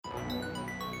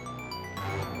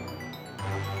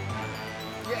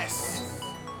Yes.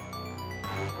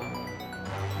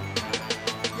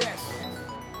 Yes.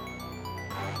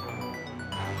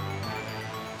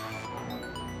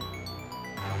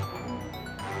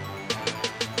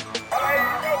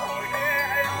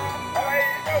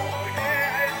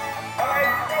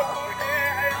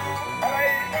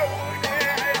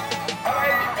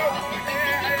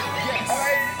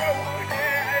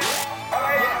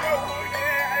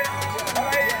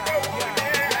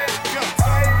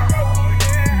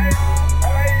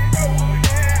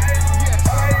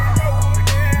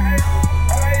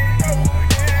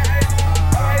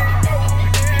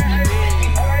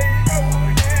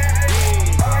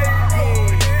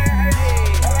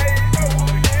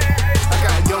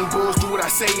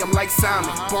 I'm like Simon.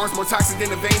 Bars more toxic than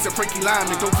the veins of Frankie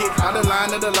Lyman. Don't get out of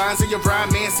line of the lines of your rhyme,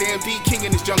 man. Sam D, king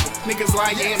in this jungle. Niggas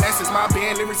lying, that's just my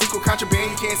band. Lyrics equal contraband.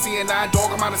 You can't see an eye,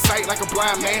 dog. I'm out of sight like a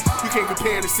blind man. You can't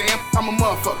compare to Sam. I'm a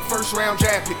motherfucker. First round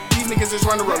draft pick. These niggas is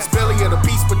runner-ups. Belly of the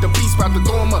beast, but the beast about to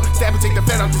throw him up. Stab and take the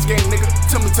fat out this game, nigga.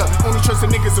 Tell me tough. Only trust the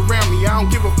niggas around me. I don't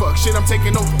give a fuck. Shit, I'm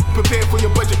taking over. Prepare for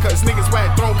your budget cuts. Niggas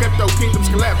whack, throne klepto. Kingdoms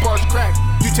collapse, bars crack.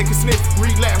 You take a sniff,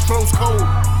 relapse, flows cold.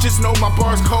 Just know my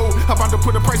bar's cold. I'm about to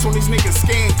put a price on these niggas,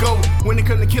 scan go. When it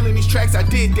come to killing these tracks, I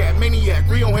did that. Maniac,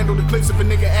 Rio handle the clips if a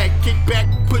nigga act. Kick back,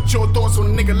 put your thoughts on a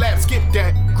nigga lap, skip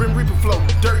that. Grim Reaper flow,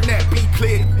 dirt nap, beat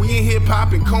clear. We in hip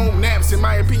hop and comb naps. In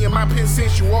my opinion, my pen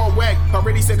sense you all whack.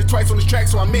 Already said it twice on this track,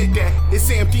 so I meant that. It's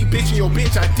Sam D, bitch, and yo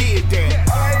bitch, I did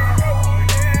that.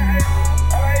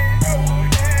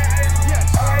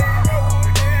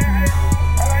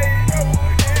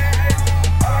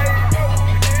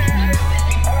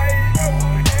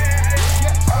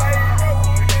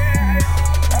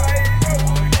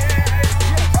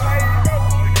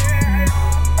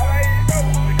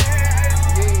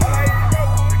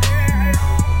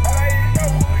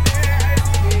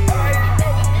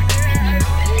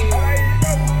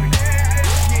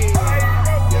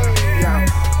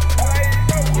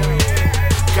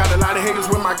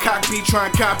 My cockbeat, try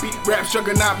and copy. Rap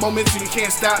juggernaut moments, so you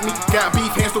can't stop me. Got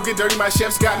beef, hands don't get dirty, my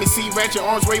chefs got me. See ratchet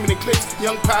arms waving in clips.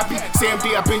 Young Poppy, Sam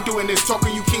D, I've been doing this.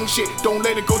 Talking you king shit, don't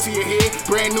let it go to your head.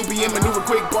 Brand new BM, maneuver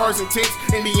quick, bars and ticks.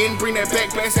 In the end, bring that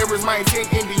back, blast errors, my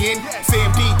intent. In the end, Sam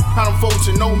D, I don't fold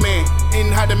to no man. In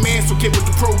high demand, so get with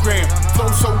the program. Flow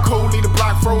so cold, leave the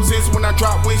block frozen. When I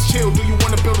drop winds chill, do you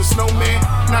wanna build a snowman?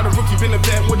 Not a rookie, been a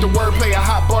vet with the wordplay. A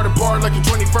hot bar to bar like your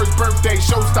 21st birthday.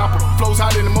 Showstopper, flows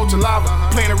hotter than molten lava.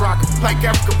 Planet rocker, like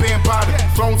Africa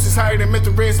Bambaataa. Thrones is higher than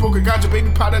mental red, smoking ganja,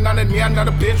 baby powder. Not a me, I'm not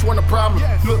a bitch, want a problem.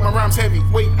 Look, my rhymes heavy,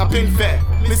 wait, I been fat.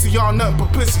 Listen, y'all nothing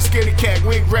but pussy, scaredy cat,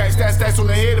 wig rats. That's on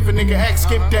the head if a nigga act,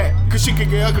 skip that. Cause she can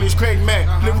get ugly as Craig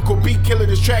Mack. Lyrical beat killer,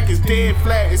 this track is dead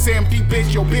flat. It's Sam D,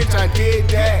 bitch, yo bitch, I did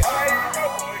that.